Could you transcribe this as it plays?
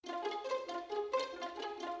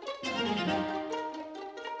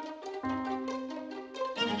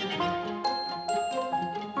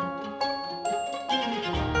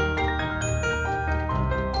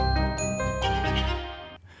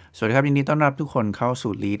สวัสดีครับยินดีต้อนรับทุกคนเข้า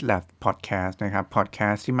สู่ Lead Lab Podcast นะครับ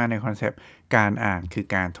Podcast ที่มาในคอนเซปต์การอ่านคือ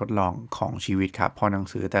การทดลองของชีวิตครับพอหนัง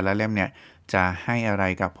สือแต่ละเล่มเนี่ยจะให้อะไร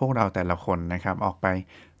กับพวกเราแต่ละคนนะครับออกไป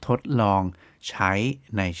ทดลองใช้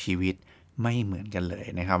ในชีวิตไม่เหมือนกันเลย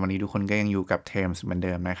นะครับวันนี้ทุกคนก็ยังอยู่กับเทมส์เหมือนเ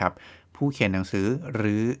ดิมนะครับผู้เขียนหนังสือห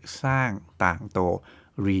รือสร้างต่างโต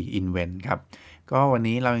Reinvent ครับก็วัน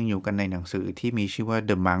นี้เรายังอยู่กันในหนังสือที่มีชื่อว่า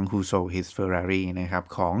The Monk Who Sold His Ferrari นะครับ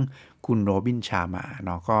ของคุณโรบินชามาเ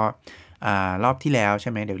นาะก็รอบที่แล้วใช่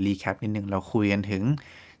ไหมเดี๋ยวรีแคปนิดนึงเราคุยกันถึง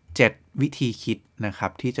7วิธีคิดนะครั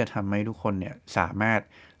บที่จะทำให้ทุกคนเนี่ยสามารถ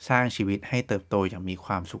สร้างชีวิตให้เติบโตอย่างมีค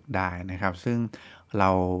วามสุขได้นะครับซึ่งเร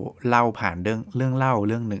าเล่าผ่านเรื่องเล่า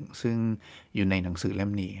เรื่องหนึ่งซึ่งอยู่ในหนังสือเล่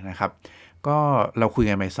มนี้นะครับก็เราคุย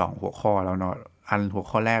กันไป2หัวข้อแล้วเนาะหัว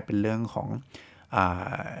ข้อแรกเป็นเรื่องของ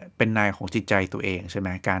เป็นนายของจิตใจตัวเองใช่ไหม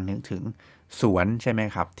การนึกถึงสวนใช่ไหม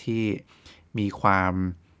ครับที่มีความ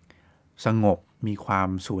สงบมีความ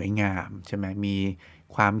สวยงามใช่ไหมมี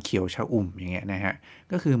ความเขียวชอุ่มอย่างเงี้ยนะฮะ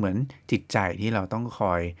ก็คือเหมือนจิตใจที่เราต้องค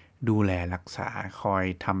อยดูแลรักษาคอย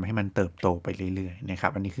ทำให้มันเติบโตไปเรื่อยๆนะครั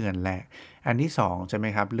บอันนี้คืออันแรกอันที่2ใช่ไหม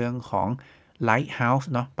ครับเรื่องของ Lighthouse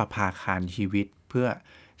เนาะประภาคารชีวิตเพื่อ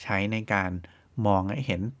ใช้ในการมองให้เ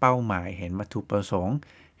ห็นเป้าหมายเห็นวัตถุประสงค์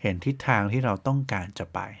เห็นทิศทางที่เราต้องการจะ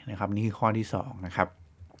ไปนะครับนี่คือข้อที่2นะครับ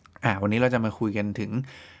วันนี้เราจะมาคุยกันถึง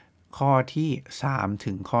ข้อที่3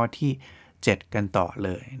ถึงข้อที่7กันต่อเล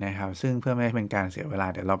ยนะครับซึ่งเพื่อไม่ให้เป็นการเสียเวลา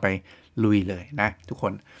เดี๋ยวเราไปลุยเลยนะทุกค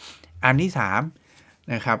นอันที่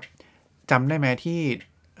3นะครับจำได้ไหมที่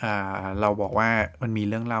เราบอกว่ามันมี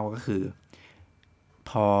เรื่องเล่าก็คือ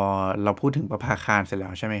พอเราพูดถึงประภาคารเสร็จแล้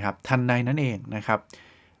วใช่ไหมครับทันใดนั้นเองนะครับ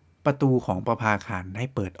ประตูของประภาคารได้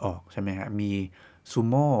เปิดออกใช่ไหมครับมีซู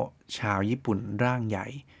โม่ชาวญี่ปุ่นร่างใหญ่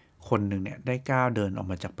คนหนึ่งเนี่ยได้ก้าวเดินออก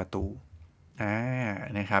มาจากประตูอ่า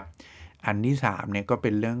นะครับอันที่3เนี่ยก็เป็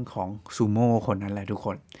นเรื่องของซูโม่คนนั้นแหละทุกค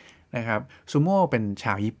นนะครับซูโม่เป็นช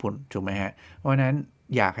าวญี่ปุ่นถูกไหมฮะเพราะนั้น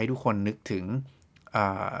อยากให้ทุกคนนึกถึง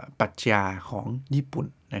ปรัชญาของญี่ปุ่น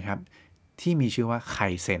นะครับที่มีชื่อว่าไค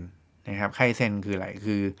เซ็นนะครับไคเซ็นคืออะไร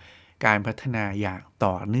คือการพัฒนาอย่าง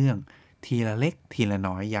ต่อเนื่องทีละเล็กทีละ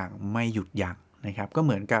น้อยอย่างไม่หยุดยั้งนะครับก็เ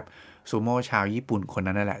หมือนกับซูโม่ชาวญี่ปุ่นคน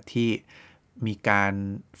นั้นนั่นแหละที่มีการ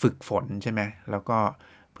ฝึกฝนใช่ไหมแล้วก็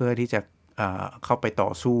เพื่อที่จะเข้าไปต่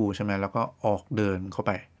อสู้ใช่ไหมแล้วก็ออกเดินเข้าไ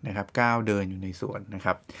ปนะครับก้าวเดินอยู่ในสวนนะค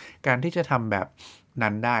รับการที่จะทำแบบ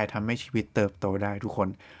นั้นได้ทำให้ชีวิตเติบโตได้ทุกคน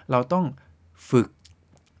เราต้องฝึก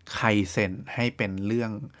ไคเซ็นให้เป็นเรื่อ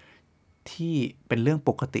งที่เป็นเรื่อง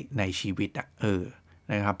ปกติในชีวิต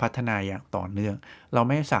นะครับพัฒนาอย่างต่อเนื่องเรา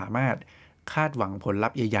ไม่สามารถคาดหวังผลลั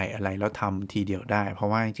พธ์ใหญ่ๆอะไรแล้วทำทีเดียวได้เพราะ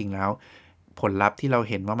ว่าจริงๆแล้วผลลัพธ์ที่เรา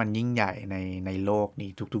เห็นว่ามันยิ่งใหญ่ในโลกนี้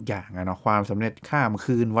ทุกๆอย่างอะเนาะความสำเร็จข้าม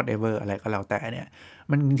คืน whatever อะไรก็แล้วแต่เนี่ย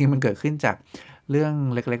มันจริงๆมันเกิดขึ้นจากเรื่อง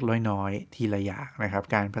เล็กๆน้อยๆทีละอย่างนะครับ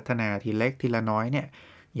การพัฒนาทีเล็กทีละน้อยเนี่ย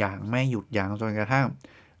อย่างไม่หยุดยั้งจนกระทั่ง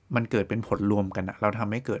มันเกิดเป็นผลรวมกันอะเราท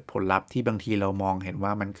ำให้เกิดผลลัพธ์ที่บางทีเรามองเห็นว่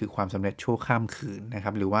ามันคือความสำเร็จชั่วข้ามคืนนะค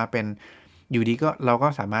รับหรือว่าเป็นอยู่ดีก็เราก็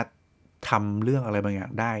สามารถทำเรื่องอะไรบางอย่า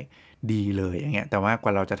งได้ดีเลยอย่างเงี้ยแต่ว่ากว่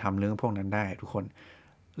าเราจะทำเรื่องพวกนั้นได้ทุกคน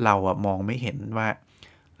เราอะมองไม่เห็นว่า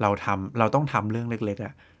เราต้องทำเรื่องเล็กๆอ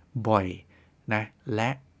ะบ่อยนะและ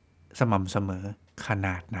สม่ำเสมอขน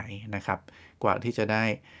าดไหนนะครับกว่าที่จะได้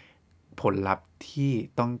ผลลัพธ์ที่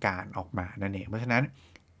ต้องการออกมานั่นเองเพราะฉะนั้น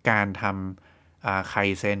การทำไค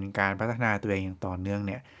เซนการพัฒนาตัวเองอย่างต่อเนื่องเ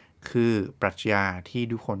นี่ยคือปรัชญาที่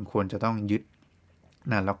ทุกคนควรจะต้องยึด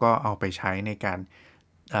นะแล้วก็เอาไปใช้ในการ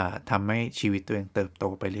ทำให้ชีวิตตัวเองเติบโต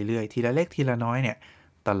ไปเรื่อยๆทีละเล็กทีละน้อยเนี่ย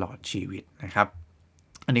ตลอดชีวิตนะครับ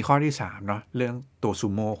อันนี้ข้อที่3เนาะเรื่องตัวซู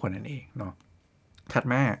โม่คนนั้นเองเนาะถัด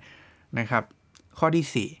มานะครับข้อ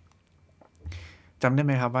ที่4จำได้ไห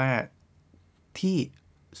มครับว่าที่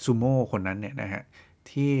ซูโม่คนนั้นเนี่ยนะฮะ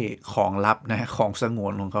ที่ของลับนะของสงว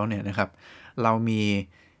นของเขาเนี่ยนะครับเรามี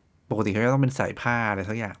ปกติเขาจะต้องเป็นสายผ้าอะไร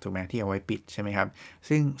สักอย่างถูกไหมที่เอาไว้ปิดใช่ไหมครับ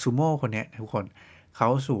ซึ่งซูโม่คนนี้ทุกคนเขา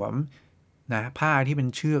สวมนะผ้าที่เป็น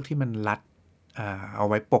เชือกที่มันรัดเอา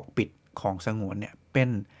ไว้ปกปิดของสงวนเนี่ยเป็น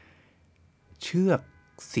เชือก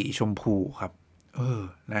สีชมพูครับ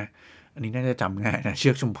นะอันนี้น่าจะจำง่ายนะเชื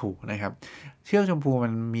อกชมพูนะครับเชือกชมพูมั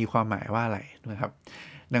นมีความหมายว่าอะไรนะครับ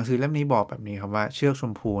หนังสือเล่มนี้บอกแบบนี้ครับว่าเชือกช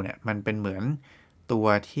มพูเนี่ยมันเป็นเหมือนตัว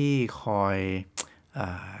ที่คอย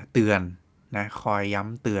เตือนนะคอยย้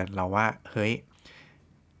ำเตือนเราว่าเฮ้ย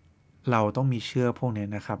เราต้องมีเชือกพวกนี้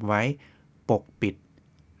นะครับไว้ปกปิด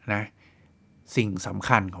นะสิ่งสำ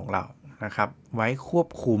คัญของเรานะครับไว้ควบ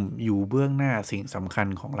คุมอยู่เบื้องหน้าสิ่งสำคัญ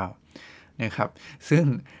ของเรานะครับซึ่ง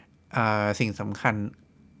สิ่งสำคัญ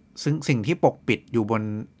ซึ่งสิ่งที่ปกปิดอยู่บน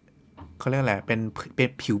เขาเรียกอะไรเป็น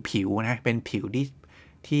ผิวนะเป็นผิว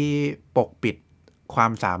ที่ปกปิดควา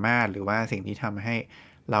มสามารถหรือว่าสิ่งที่ทำให้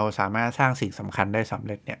เราสามารถสร้างสิ่งสำคัญได้สำเ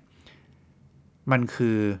ร็จเนี่ยมันคื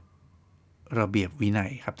อระเบียบวินั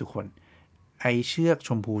ยครับทุกคนไอเชือกช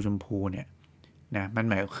มพูเนี่ยนะมัน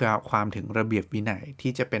หมายความถึงระเบียบวินัย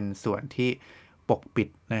ที่จะเป็นส่วนที่ปกปิด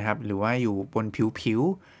นะครับหรือว่าอยู่บนผิว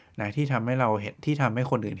นะที่ทำให้เราเห็นที่ทำให้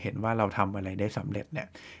คนอื่นเห็นว่าเราทำอะไรได้สำเร็จเนี่ย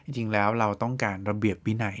จริงๆแล้วเราต้องการระเบียบ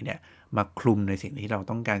วินัยเนี่ยมาคลุมในสิ่งที่เรา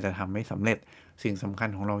ต้องการจะทำให้สำเร็จสิ่งสำคัญ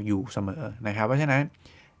ของเราอยู่เสมอนะครับเพราะฉะนั้น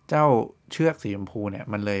เจ้าเชือกสีชมพูเนี่ย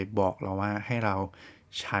มันเลยบอกเราว่าให้เรา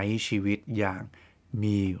ใช้ชีวิตอย่าง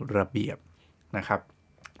มีระเบียบนะครับ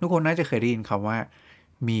ทุกคนน่าจะเคยได้ยินคำว่า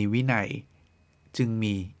มีวินัยจึง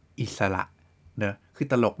มีอิสระเนอะคือ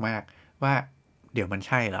ตลกมากว่าเดี๋ยวมันใ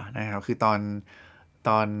ช่เหรอนะครับคือต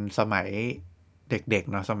อนสมัยเด็ก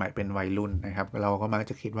ๆเนาะสมัยเป็นวัยรุ่นนะครับเราก็มัก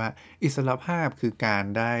จะคิดว่าอิสรภาพคือการ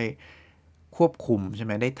ได้ควบคุมใช่ไห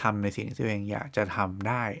มได้ทำในสิ่งที่ตัวเองอยากจะทำไ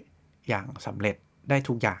ด้อย่างสำเร็จได้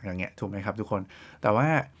ทุกอย่างอย่างเงี้ยถูกไหมครับทุกคนแต่ว่า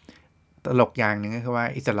ตลกอย่างหนึ่งก็คือว่า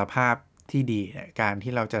อิสรภาพที่ดีเนี่ยการ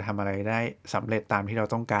ที่เราจะทำอะไรได้สำเร็จตามที่เรา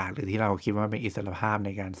ต้องการหรือที่เราคิดว่าเป็นอิสรภาพใน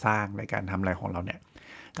การสร้างในการทำอะไรของเราเนี่ย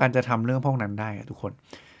การจะทำเรื่องพวกนั้นได้ทุกคน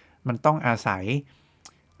มันต้องอาศัย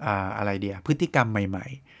อะไรเดียพฤติกรรมใหม่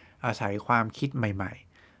ๆอาศัยความคิดใหม่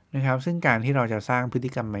ๆนะครับซึ่งการที่เราจะสร้างพฤติ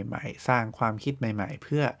กรรมใหม่ๆสร้างความคิดใหม่ๆเ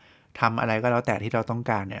พื่อทำอะไรก็แล้วแต่ที่เราต้อง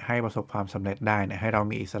การเนี่ยให้ประสบความสำเร็จได้เนี่ยให้เรา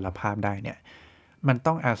มีอิสรภาพได้เนี่ยมัน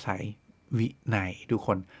ต้องอาศัยวินัยทุกค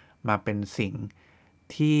นมาเป็นสิ่ง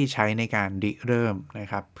ที่ใช้ในการริเริ่มนะ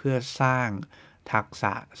ครับเพื่อสร้างทักษ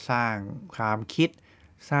ะสร้างความคิด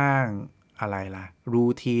สร้างอะไรล่ะรู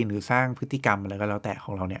ทีนหรือสร้างพฤติกรรมอะไรก็แล้วแต่ข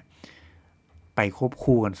องเราเนี่ยไปควบ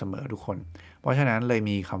คู่กันเสมอทุกคนเพราะฉะนั้นเลย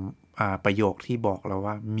มีคำประโยคที่บอกเรา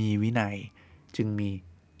ว่ามีวินัยจึงมี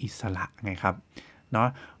อิสระไงครับเนาะ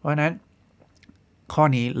เพราะฉะนั้นข้อ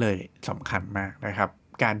นี้เลยสำคัญมากนะครับ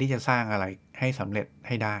การที่จะสร้างอะไรให้สำเร็จใ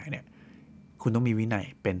ห้ได้เนี่ยคุณต้องมีวินัย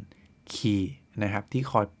เป็นคีย์นะครับที่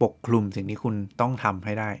คอยปกคลุมสิ่งที่คุณต้องทำใ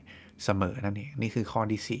ห้ได้เสมอนั่นเองนี่คือข้อ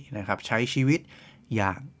ที่4นะครับใช้ชีวิตอย่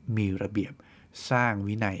างมีระเบียบสร้าง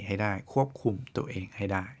วินัยให้ได้ควบคุมตัวเองให้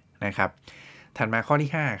ได้นะครับถัดมาข้อ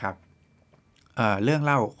ที่5ครับเรื่องเ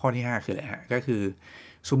ล่าข้อที่5คืออะไรฮะก็คือ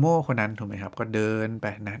ซูโม่คนนั้นถูกไหมครับก็เดินไป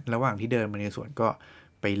นะระหว่างที่เดินมาในสวนก็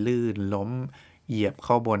ไปลื่นล้มเหยียบเ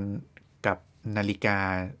ข้าบนกับนาฬิกา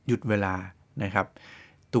หยุดเวลานะครับ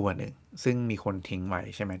ตัวหนึ่งซึ่งมีคนทิ้งไว้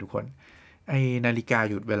ใช่ไหมทุกคนไอนาฬิกา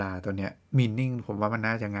หยุดเวลาตัวเนี้ยมีนิ่งผมว่ามัน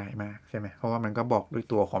น่าจะง่ายมากใช่ไหมเพราะว่ามันก็บอกด้วย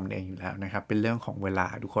ตัวของมันเองอยู่แล้วนะครับเป็นเรื่องของเวลา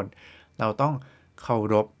ทุกคนเราต้องเคา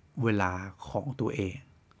รพเวลาของตัวเอง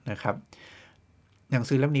นะครับหนัง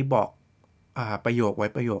สือเล่มนี้บอกประโยคไว้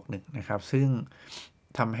ประโยคหนึ่งนะครับซึ่ง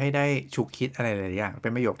ทำให้ได้ฉุกคิดอะไรหลายอย่างเป็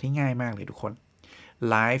นประโยคที่ง่ายมากเลยทุกคน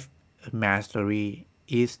life mastery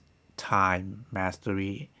is time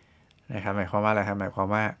mastery นะครับหมายความว่าอะไรครับหมายความ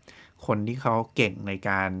ว่าคนที่เขาเก่งใน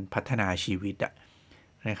การพัฒนาชีวิต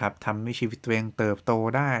นะครับทำให้ชีวิตตัวเองเติบโต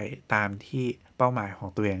ได้ตามที่เป้าหมายของ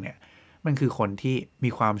ตัวเองเนี่ยมันคือคนที่มี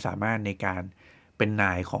ความสามารถในการเป็นน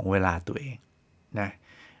ายของเวลาตัวเองนะ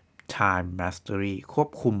time mastery ควบ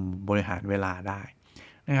คุมบริหารเวลาได้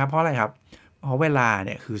นะครับเพราะอะไรครับเพราะเวลาเ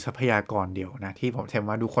นี่ยคือทรัพยากรเดียวนะที่ผมเชื่อ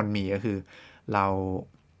ว่าทุกคนมีก็คือเร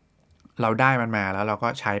าได้มันมาแล้วเราก็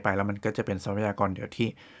ใช้ไปแล้วมันก็จะเป็นทรัพยากรเดียวที่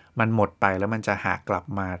มันหมดไปแล้วมันจะหากลับ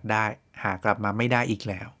มาไม่ได้อีก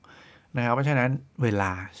แล้วนะครับเพราะฉะนั้นเวล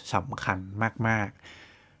าสำคัญมาก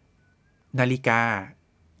ๆนาฬิกา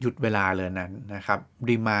หยุดเวลาเลยนั้นนะครับ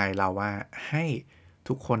รีมายเราว่าให้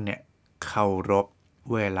ทุกคนเนี่ยเคารพ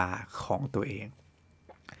เวลาของตัวเอง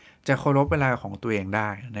จะเคารพเวลาของตัวเองได้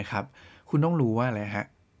นะครับคุณต้องรู้ว่าอะไรฮะ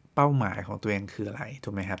เป้าหมายของตัวเองคืออะไรถู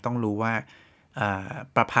กไหมครับต้องรู้ว่า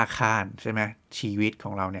ประภาคารใช่ไหมชีวิตข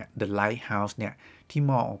องเราเนี่ย the lighthouse เนี่ยที่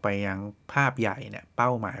มองออกไปยังภาพใหญ่เนี่ยเป้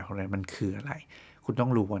าหมายของเรามันคืออะไรคุณต้อ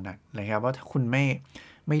งรู้วันนั้นนะครับว่าถ้าคุณไ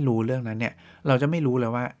ม่รู้เรื่องนั้นเนี่ยเราจะไม่รู้เล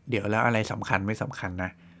ยว่าเดี๋ยวแล้วอะไรสำคัญไม่สำคัญน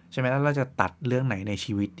ะใช่ไหมแล้วเราจะตัดเรื่องไหนใน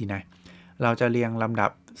ชีวิตดีนะเราจะเรียงลำดั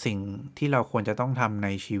บสิ่งที่เราควรจะต้องทำใน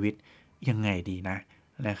ชีวิตยังไงดีน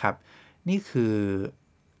ะครับนี่คือ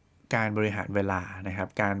การบริหารเวลานะครับ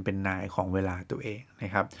การเป็นนายของเวลาตัวเองน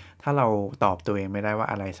ะครับถ้าเราตอบตัวเองไม่ได้ว่า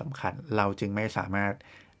อะไรสำคัญเราจึงไม่สามารถ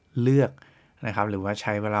เลือกนะครับหรือว่าใ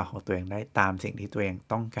ช้เวลาของตัวเองได้ตามสิ่งที่ตัวเอง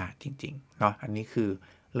ต้องการจริงๆเนาะอันนี้คือ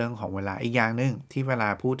เรื่องของเวลาอีกอย่างหนึ่งที่เวลา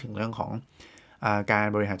พูดถึงเรื่องของการ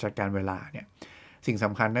บริหารจัดการเวลาเนี่ยสิ่งส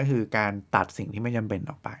ำคัญก็คือการตัดสิ่งที่ไม่จำเป็น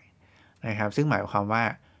ออกไปนะครับซึ่งหมายความว่า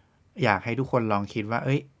อยากให้ทุกคนลองคิดว่า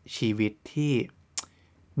ชีวิตที่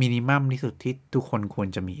มินิมัมที่สุดที่ทุกคนควร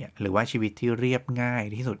จะมีหรือว่าชีวิตที่เรียบง่าย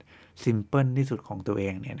ที่สุดซิมเพิลที่สุดของตัวเอ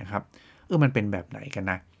งเนี่ยนะครับมันเป็นแบบไหนกัน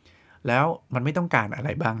นะแล้วมันไม่ต้องการอะไร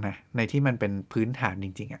บ้างนะในที่มันเป็นพื้นฐานจ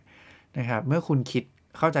ริงๆนะครับเมื่อคุณคิด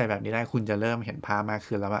เข้าใจแบบนี้ได้คุณจะเริ่มเห็นภาพมาก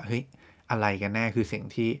ขึ้นแล้วว่าเฮ้ยอะไรกันแน่คือสิ่ง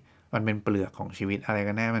ที่มันเป็นเปลือกของชีวิตอะไร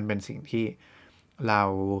กันแน่มันเป็นสิ่งที่เรา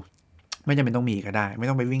ไม่จำเป็นต้องมีก็ได้ไม่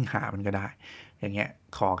ต้องไปวิ่งหามันก็ได้อย่างเงี้ย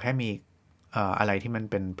ขอแค่มีอะไรที่มัน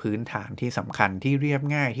เป็นพื้นฐานที่สำคัญที่เรียบ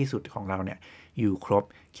ง่ายที่สุดของเราเนี่ยอยู่ครบ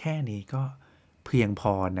แค่นี้ก็เพียงพ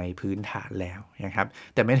อในพื้นฐานแล้วนะครับ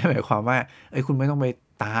แต่ไม่ได้หมายความว่าเอ้ยคุณไม่ต้องไป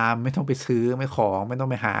ตามไม่ต้องไปซื้อไม่ต้อง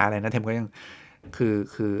ไปหาอะไรนะเทมก็ยัง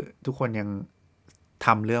คือทุกคนยังท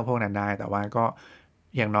ำเรื่องพวกนั้นได้แต่ว่าก็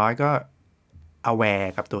อย่างน้อยก็ aware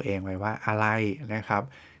กับตัวเองไว้ว่าอะไรนะครับ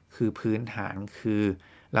คือพื้นฐานคือ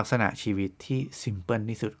ลักษณะชีวิตที่ simple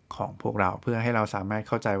ที่สุดของพวกเราเพื่อให้เราสามารถ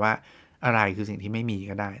เข้าใจว่าอะไรคือสิ่งที่ไม่มี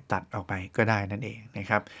ก็ได้ตัดออกไปก็ได้นั่นเองนะ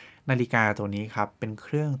ครับนาฬิกาตัวนี้ครับเป็นเค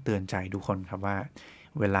รื่องเตือนใจทุกคนครับว่า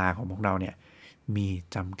เวลาของพวกเราเนี่ยมี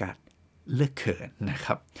จำกัดเหลือกเกินนะค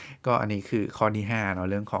รับก็อันนี้คือข้อที่5เนาะ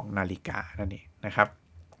เรื่องของนาฬิกานั่นเองนะครับ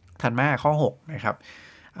ถัดมาข้อ6นะครับ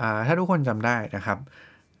ถ้าทุกคนจำได้นะครับ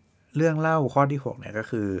เรื่องเล่าข้อที่6เนี่ยก็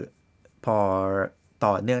คือพอ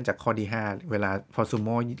ต่อเนื่องจากข้อที่5เวลาพอซูโ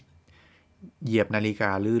ม่เหยียบนาฬิกา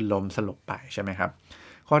ลื่นล้มสลบไปใช่ไหมครับ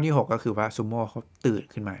ข้อที่6ก็คือว่าซูโม่เขาตื่น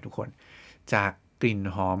ขึ้นมาทุกคนจากกลิ่น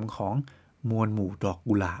หอมของมวลหมู่ดอก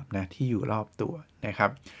กุหลาบนะที่อยู่รอบตัวนะครั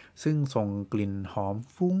บซึ่งส่งกลิ่นหอม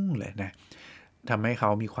ฟุ้งเลยนะทำให้เขา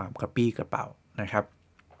มีความกระปี้กระเป๋านะครับ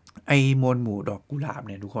ไอ้มวลหมู่ดอกกุหลาบเ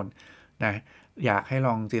นี่ยทุกคนนะอยากให้ล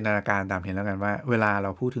องจินตนาการตามเห็นแล้วกันว่าเวลาเร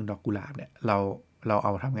าพูดถึงดอกกุหลาบเนี่ยเราเอ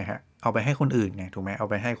าทำไงฮะเอาไปให้คนอื่นไงถูกไหมเอา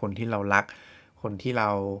ไปให้คนที่เรารักคนที่เรา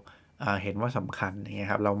เห็นว่าสำคัญอย่างเงี้ย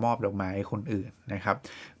ครับเรามอบดอกไม้ให้คนอื่นนะครับ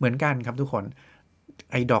เหมือนกันครับทุกคน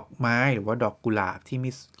ไอ้ดอกไม้หรือว่าดอกกุหลาบที่มี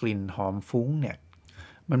กลิ่นหอมฟุ้งเนี่ย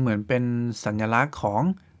มันเหมือนเป็นสัญลักษณ์ของ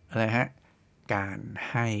อะไรฮะการ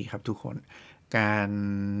ให้ครับทุกคนการ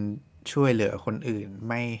ช่วยเหลือคนอื่น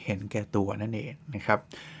ไม่เห็นแก่ตัวนั่นเองนะครับ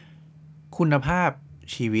คุณภาพ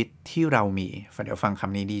ชีวิตที่เรามีเดี๋ยวฟังค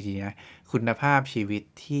ำนี้ดีๆนะคุณภาพชีวิต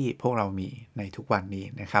ที่พวกเรามีในทุกวันนี้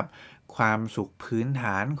นะครับความสุขพื้นฐ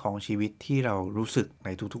านของชีวิตที่เรารู้สึกใน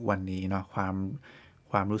ทุกๆวันนี้เนาะคว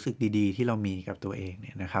ามรู้สึกดีๆที่เรามีกับตัวเองเ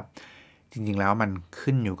นี่ยนะครับจริงๆแล้วมัน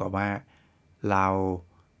ขึ้นอยู่กับว่าเรา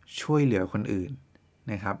ช่วยเหลือคนอื่น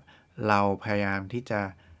นะครับเราพยายามที่จะ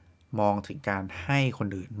มองถึงการให้คน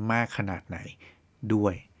อื่นมากขนาดไหนด้ว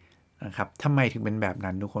ยนะครับทำไมถึงเป็นแบบ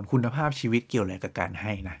นั้นทุกคนคุณภาพชีวิตเกี่ยวอะไรกับการใ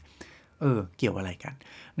ห้นะเกี่ยวอะไรกัน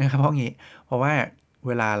นะครับเพราะว่าเ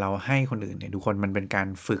วลาเราให้คนอื่นเนี่ยทุกคนมันเป็นการ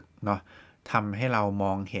ฝึกเนาะทำให้เราม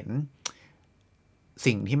องเห็น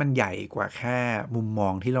สิ่งที่มันใหญ่กว่าแค่มุมมอ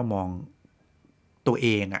งที่เรามองตัวเอ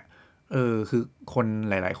งอะคือคน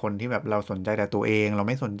หลายๆคนที่แบบเราสนใจแต่ตัวเองเรา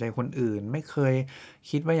ไม่สนใจคนอื่นไม่เคย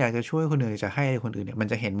คิดว่าอยากจะช่วยคนอื่นจะให้คนอื่นเนี่ยมัน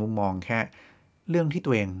จะเห็นมุมมองแค่เรื่องที่ตั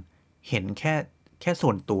วเองเห็นแค่ส่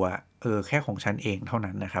วนตัวแค่ของฉันเองเท่า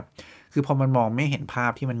นั้นนะครับคือพอมันมองไม่เห็นภา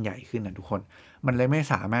พที่มันใหญ่ขึ้นนะทุกคนมันเลยไม่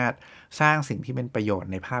สามารถสร้างสิ่งที่เป็นประโยชน์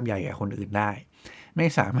ในภาพใหญ่กับคนอื่นได้ไม่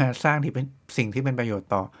สามารถสร้างที่เป็นสิ่งที่เป็นประโยชน์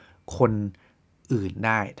ต่อคนอื่นไ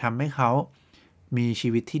ด้ทำให้เขามีชี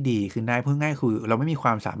วิตที่ดีขึ้นได้พูดง่ายคือเราไม่มีคว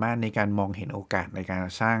ามสามารถในการมองเห็นโอกาสในการ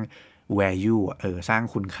สร้าง value สร้าง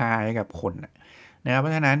คุณค่าให้กับคนนะครับเพร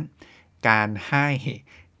าะฉะนั้นการให้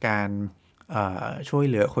การช่วย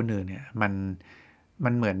เหลือคนอื่นเนี่ยมั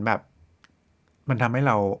นเหมือนแบบมันทำให้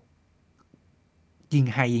เรายิ่ง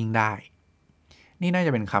ให้ยิ่งได้นี่น่าจ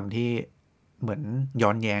ะเป็นคำที่เหมือนย้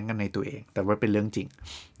อนแย้งกันในตัวเองแต่ว่าเป็นเรื่องจริง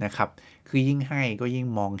นะครับคือยิ่งให้ก็ยิ่ง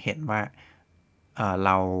มองเห็นว่าเ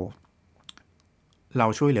รา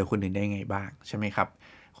ช่วยเหลือคนอื่นได้ไงบ้างใช่ไหมครับ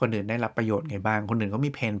คนอื่นได้รับประโยชน์ไงบ้างคนอื่นก็มี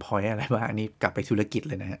เพนพอยต์อะไรบ้างอันนี้กลับไปธุรกิจ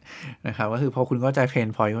เลยนะครับก็คือพอคุณเข้าใจเพน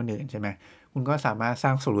พอยต์คนอื่นใช่ไหมคุณก็สามารถสร้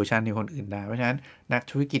างโซลูชันในคนอื่นได้เพราะฉะนั้นนัก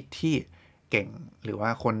ธุรกิจที่เก่งหรือว่า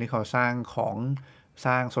คนที่เขาสร้างของส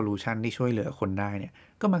ร้างโซลูชันที่ช่วยเหลือคนได้เนี่ย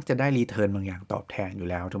ก็มักจะได้รีเทิร์นบางอย่างตอบแทนอยู่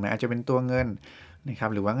แล้วถูกไหมอาจจะเป็นตัวเงินนะครับ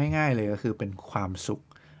หรือว่าง่ายๆเลยก็คือเป็นความสุข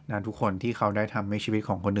นะทุกคนที่เขาได้ทำให้ชีวิต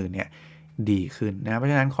ของคนอื่นเนี่ยดีขึ้นนะเพรา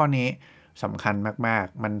ะฉะนั้นข้อนี้สำคัญมาก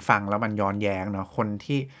ๆมันฟังแล้วมันย้อนแย้งเนาะคน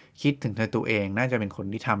ที่คิดถึงตัวเองน่าจะเป็นคน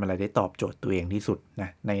ที่ทำอะไรได้ตอบโจทย์ตัวเองที่สุดนะ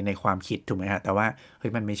ในความคิดถูกไหมฮะแต่ว่าเฮ้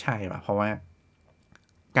ยมันไม่ใช่ว่ะเพราะว่า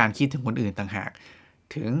การคิดถึงคนอื่นต่างหาก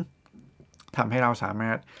ถึงทำให้เราสามา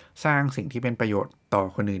รถสร้างสิ่งที่เป็นประโยชน์ต่อ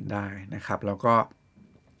คนอื่นได้นะครับแล้วก็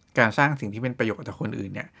การสร้างสิ่งที่เป็นประโยชน์ต่อคนอื่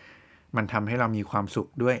นเนี่ยมันทำให้เรามีความสุข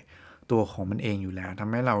ด้วยตัวของมันเองอยู่แล้วท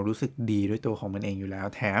ำให้เรารู้สึกดีด้วยตัวของมันเองอยู่แล้ว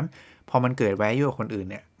แถมพอมันเกิดแวลูกับคนอื่น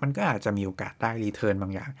เนี่ยมันก็อาจจะมีโอกาสได้รีเทิร์นบา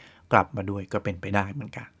งอย่างกลับมาด้วยก็เป็นไปได้เหมือ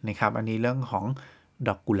นกันนะครับอันนี้เรื่องของด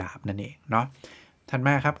อกกุหลาบนั่นเองเนาะถัดม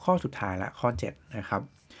าครับข้อสุดท้ายละข้อ7นะครับ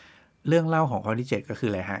เรื่องเล่าของข้อที่7ก็คือ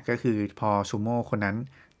อะไรฮะก็คือพอซูโม่คนนั้น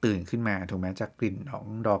ตื่นขึ้นมาถูกไหมจากกลิ่นของ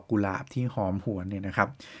ดอกกุหลาบที่หอมหวนเนี่ยนะครับ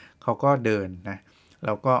เขาก็เดินนะ แ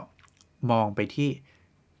ล้วก็มองไปที่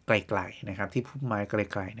ไกลๆนะครับที่พุ่มไม้ไ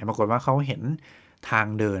กลๆเนี่ยปรากฏว่าเขาเห็นทาง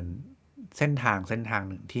เดินเส้นทาง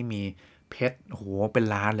หนึ่งที่มีเพชรโอ้โหเป็น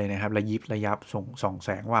ล้านเลยนะครับระยิบระยับส่องแส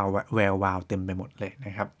งวาวแวววาวเต็มไปหมดเลยน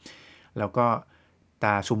ะครับแล้วก็ต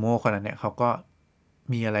าซูโม่คนนั้นเนี่ยเขาก็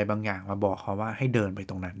มีอะไรบางอย่างมาบอกเขาว่าให้เดินไป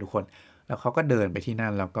ตรงนั้นทุกคนแล้วเขาก็เดินไปที่นั่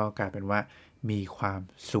นแล้วก็กลายเป็นว่ามีความ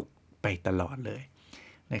สุขไปตลอดเลย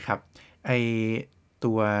นะครับไอ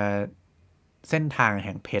ตัวเส้นทางแ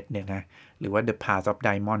ห่งเพชรเนี่ยนะหรือว่า The Path of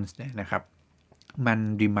Diamonds เนี่ยนะครับมัน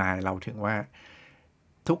รีมายเราถึงว่า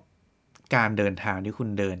ทุกการเดินทางที่คุณ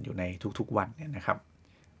เดินอยู่ในทุกๆวันเนี่ยนะครับ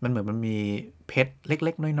มันเหมือนมันมีเพชรเ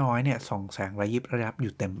ล็กๆน้อยๆเนี่ยส่องแสงระยิบระยับอ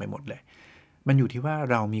ยู่เต็มไปหมดเลยมันอยู่ที่ว่า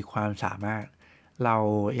เรามีความสามารถเรา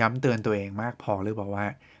ย้ำเตือนตัวเองมากพอหรือเปล่าว่า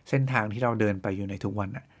เส้นทางที่เราเดินไปอยู่ในทุกวัน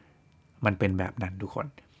น่ะมันเป็นแบบนั้นทุกคน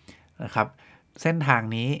นะครับเส้นทาง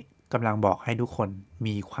นี้กำลังบอกให้ทุกคน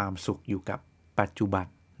มีความสุขอยู่กับปัจจุบัน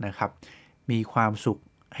นะครับมีความสุข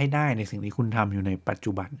ให้ได้ในสิ่งที่คุณทำอยู่ในปัจ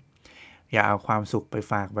จุบันอย่าเอาความสุขไป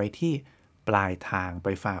ฝากไว้ที่ปลายทางไป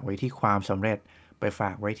ฝากไว้ที่ความสำเร็จไปฝ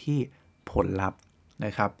ากไว้ที่ผลลัพธ์น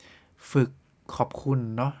ะครับฝึกขอบคุณ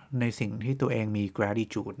เนาะในสิ่งที่ตัวเองมี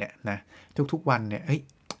gratitude เนี่ยนะทุกๆวันเนี่ย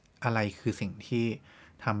อะไรคือสิ่งที่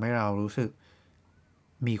ทำให้เรารู้สึก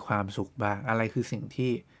มีความสุขบ้างอะไรคือสิ่ง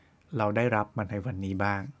ที่เราได้รับมาในวันนี้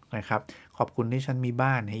บ้างนะครับขอบคุณที่ฉันมี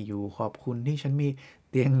บ้านให้อยู่ขอบคุณที่ฉันมี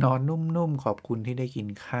เตียงนอนนุ่มๆขอบคุณที่ได้กิน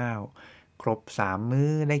ข้าวครบ3มื้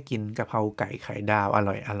อได้กินกะเพราไก่ไข่ดาวอ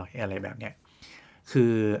ร่อยอะไรแบบเนี้ยคื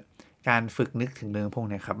อการฝึกนึกถึงเรื่องพวก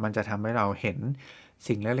เนี้ยครับมันจะทำให้เราเห็น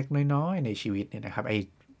สิ่งเล็กๆน้อยๆในชีวิตเนี่ยนะครับ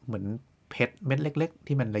เหมือนเพชรเม็ดเล็กๆ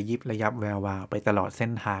ที่มันระยิบระยับแวววาวไปตลอดเส้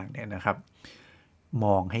นทางเนี่ยนะครับม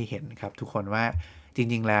องให้เห็นครับทุกคนว่าจ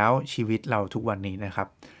ริงๆแล้วชีวิตเราทุกวันนี้นะครับ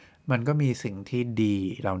มันก็มีสิ่งที่ดี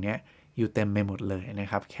เหล่านี้อยู่เต็มไปหมดเลยนะ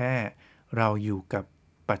ครับแค่เราอยู่กับ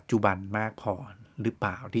ปัจจุบันมากพอหรือเป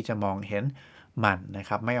ล่าที่จะมองเห็นมันนะค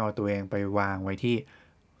รับไม่เอาตัวเองไปวางไว้ที่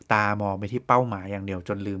ตามองไปที่เป้าหมายอย่างเดียวจ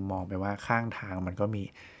นลืมมองไปว่าข้างทางมันก็มี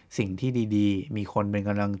สิ่งที่ดีๆมีคนเป็นก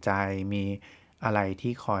ำลังใจมีอะไร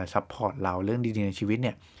ที่คอยซัพพอร์ตเราเรื่องดีๆในชีวิตเ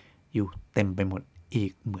นี่ยอยู่เต็มไปหมดอี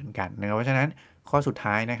กเหมือนกันนะครับเพราะฉะนั้นข้อสุด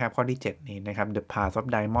ท้ายนะครับข้อที่7นี้นะครับ The Path of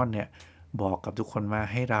Diamond เนี่ยบอกกับทุกคนว่า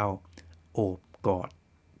ให้เราโอบกอด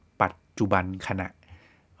ปัจจุบันขณะ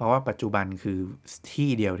เพราะว่าปัจจุบันคือที่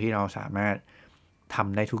เดียวที่เราสามารถท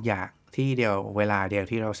ำได้ทุกอย่างที่เดียวเวลาเดียว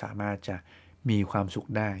ที่เราสามารถจะมีความสุข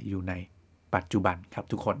ได้อยู่ในปัจจุบันครับ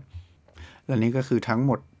ทุกคนและนี่ก็คือทั้งห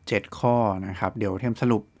มด7ข้อนะครับเดี๋ยวเทมส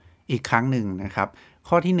รุปอีกครั้งหนึ่งนะครับ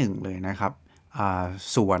ข้อที่1เลยนะครับ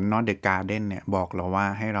สวน Not the Garden เนี่ยบอกเราว่า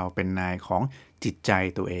ให้เราเป็นนายของจิตใจ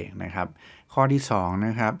ตัวเองนะครับข้อที่2น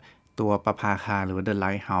ะครับตัวประภาคารหรือว่า The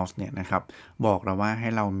Lighthouse เนี่ยนะครับบอกเราว่าให้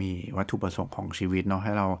เรามีวัตถุประสงค์ของชีวิตเนาะใ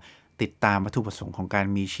ห้เราติดตามวัตถุประสงค์ของการ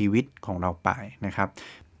มีชีวิตของเราไปนะครับ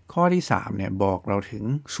ข้อที่3เนี่ยบอกเราถึง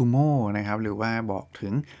ซูโม่นะครับหรือว่าบอกถึ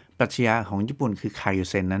งปรัชญาของญี่ปุ่นคือไคโย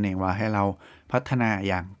เซนนั่นเองว่าให้เราพัฒนา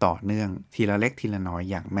อย่างต่อเนื่องทีละเล็กทีละน้อย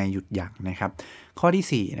อย่างไม่หยุดยั้งนะครับข้อ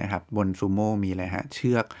ที่4นะครับบนซูโม่มีอะไรฮะเชื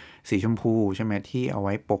อกสีชมพูใช่ไหมที่เอาไ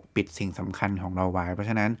ว้ปกปิดสิ่งสำคัญของเราไว้เพราะ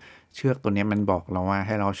ฉะนั้นเชือกตัวนี้มันบอกเราว่าใ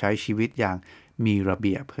ห้เราใช้ชีวิตอย่างมีระเ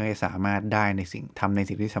บียบเพื่อให้สามารถได้ในสิ่งทำใน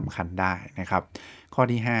สิ่งที่สำคัญได้นะครับข้อ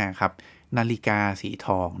ที่5ครับนาฬิกาสีท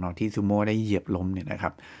องเนาะที่ซูโม่ได้เหยียบล้มเนี่ยนะครั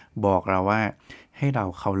บบอกเราว่าให้เรา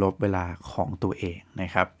เคารพเวลาของตัวเองน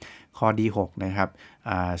ะครับข้อที่6นะครับ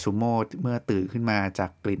ซูโม่เมื่อตื่นขึ้นมาจาก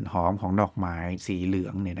กลิ่นหอมของดอกไม้สีเหลือ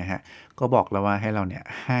งเนี่ยนะฮะก็บอกเราว่าให้เราเนี่ย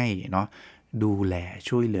ให้เนาะดูแล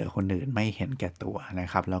ช่วยเหลือคนอื่นไม่เห็นแก่ตัวนะ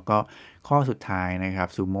ครับแล้วก็ข้อสุดท้ายนะครับ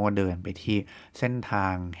ซูโม่เดินไปที่เส้นทา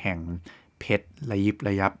งแห่งเพชรระยิบร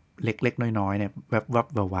ะยับเล็กๆน้อยๆเนี่ยแวบ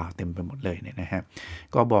ๆวาวๆเต็มไปหมดเลยเนี่ยนะฮะ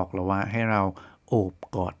ก็บอกเราว่าให้เราโอบ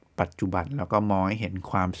กอดปัจจุบันแล้วก็มองให้เห็น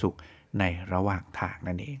ความสุขในระหว่างทาง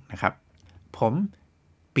นั่นเองนะครับผม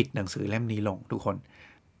ปิดหนังสือเล่มนี้ลงทุกคน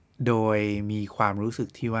โดยมีความรู้สึก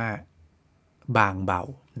ที่ว่าบางเบา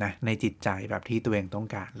นะในจิตใจแบบที่ตัวเองต้อง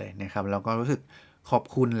การเลยนะครับแล้วก็รู้สึกขอบ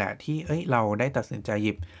คุณแหละที่เราได้ตัดสินใจห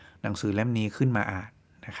ยิบหนังสือเล่มนี้ขึ้นมาอ่าน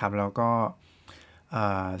นะครับแล้วก็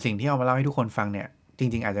สิ่งที่เอามาเล่าให้ทุกคนฟังเนี่ยจ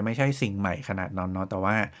ริงๆอาจจะไม่ใช่สิ่งใหม่ขนาดนั้นเนาะแต่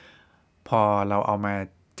ว่าพอเราเอามา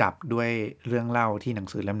จับด้วยเรื่องเล่าที่หนัง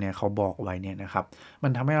สือเล่มนี้เขาบอกไว้เนี่ยนะครับมั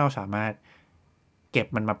นทำให้เราสามารถเก็บ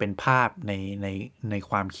มันมาเป็นภาพใน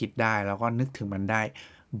ความคิดได้แล้วก็นึกถึงมันได้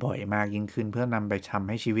บ่อยมากยิ่งขึ้นเพื่อนำไปทำใ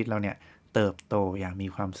ห้ชีวิตเราเนี่ยเติบโตอย่างมี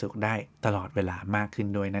ความสุขได้ตลอดเวลามากขึ้น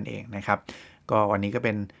ด้วยนั่นเองนะครับก็วันนี้ก็เ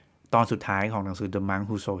ป็นตอนสุดท้ายของหนังสือ The Monk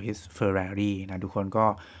Who Sold His Ferrari นะทุกคนก็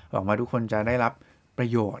หวังว่าทุกคนจะได้รับประ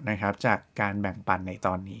โยชน์นะครับจากการแบ่งปันในต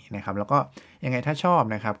อนนี้นะครับแล้วก็ยังไงถ้าชอบ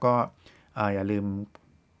นะครับก็อย่าลืม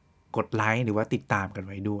กดไลค์หรือว่าติดตามกันไ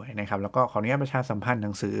ว้ด้วยนะครับแล้วก็ขออนุญาตประชาสัมพันธ์ห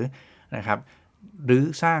นังสือนะครับหรือ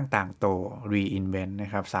สร้างต่างโต Reinvent นะ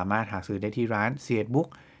ครับสามารถหาซื้อได้ที่ร้าน CX Book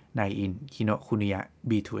ในอินคิโนคุนิยะ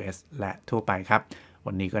B2S และทั่วไปครับ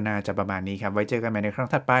วันนี้ก็น่าจะประมาณนี้ครับไว้เจอกันใหม่ในครั้ง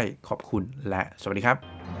ถัดไปขอบคุณและสวัสดีครั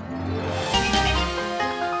บ